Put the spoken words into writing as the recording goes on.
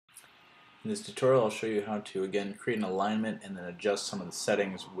In this tutorial, I'll show you how to, again, create an alignment and then adjust some of the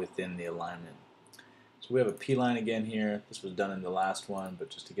settings within the alignment. So we have a P-line again here. This was done in the last one, but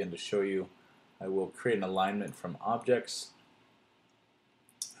just again to show you, I will create an alignment from objects.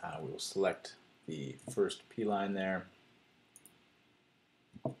 We will select the first P-line there.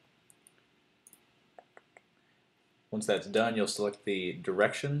 Once that's done, you'll select the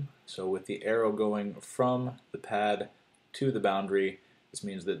direction. So with the arrow going from the pad to the boundary, this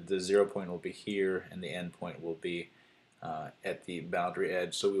means that the 0 point will be here and the end point will be at the boundary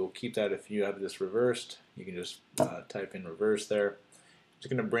edge. So we will keep that. If you have this reversed, you can just type in reverse there. It's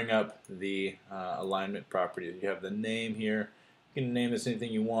going to bring up the alignment property. You have the name here. You can name this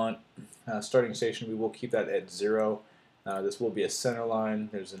anything you want. Starting station, we will keep that at 0. This will be a center line.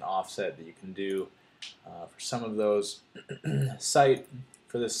 There's an offset that you can do for some of those. Site,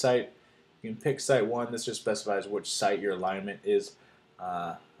 for this site, you can pick site 1. This just specifies which site your alignment is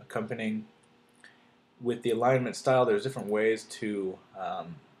accompanying. With the alignment style, there's different ways to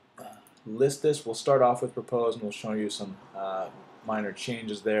list this. We'll start off with proposed and we'll show you some minor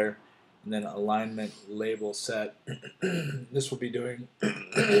changes there. And then alignment label set. This will be doing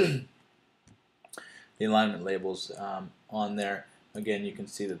the alignment labels on there. Again, you can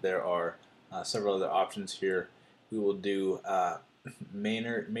see that there are several other options here. We will do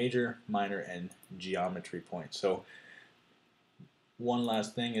major, minor, and geometry points. So one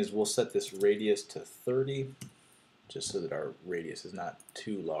last thing is we'll set this radius to 30, just so that our radius is not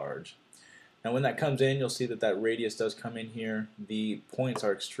too large. Now when that comes in, you'll see that that radius does come in here. The points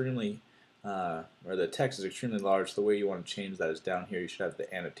are extremely, or the text is extremely large. The way you want to change that is down here. You should have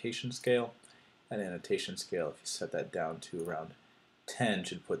the annotation scale. That annotation scale, if you set that down to around 10,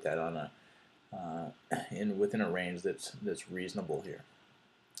 should put that on a within a range that's reasonable here.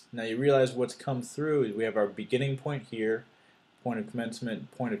 Now you realize what's come through is we have our beginning point here, point of commencement,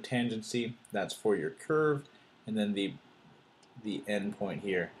 point of tangency. That's for your curve, and then the end point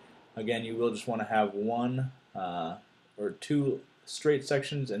here. Again, you will just want to have one or two straight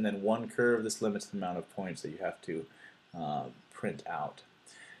sections and then one curve. This limits the amount of points that you have to print out.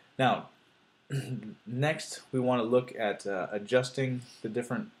 Now, next we want to look at adjusting the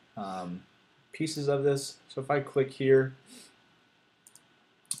different pieces of this. So if I click here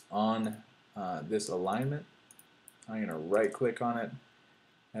on this alignment, I'm going to right click on it,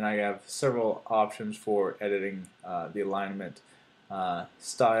 and I have several options for editing the alignment: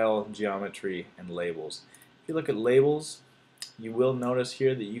 style, geometry, and labels. If you look at labels, you will notice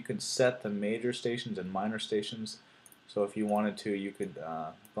here that you can set the major stations and minor stations. So if you wanted to, you could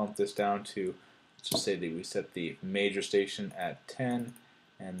bump this down to, let's just say that we set the major station at 10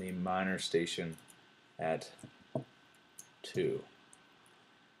 and the minor station at 2.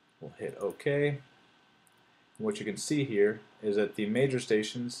 We'll hit OK. And what you can see here is that the major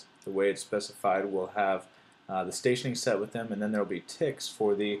stations, the way it's specified, will have the stationing set with them, and then there will be ticks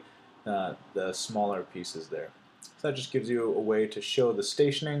for the smaller pieces there. So that just gives you a way to show the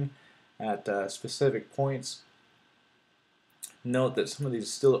stationing at specific points. Note that some of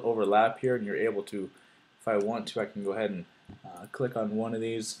these still overlap here, and you're able to, if I want to, I can go ahead and click on one of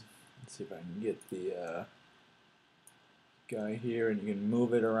these. Let's see if I can get the guy here, and you can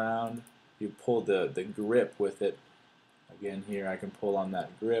move it around. You pull the grip with it. Again, here I can pull on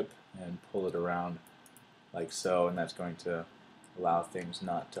that grip and pull it around like so, and that's going to allow things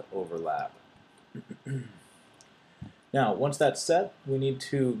not to overlap. Now, once that's set, we need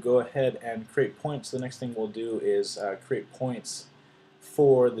to go ahead and create points. The next thing we'll do is create points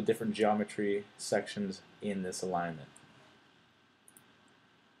for the different geometry sections in this alignment.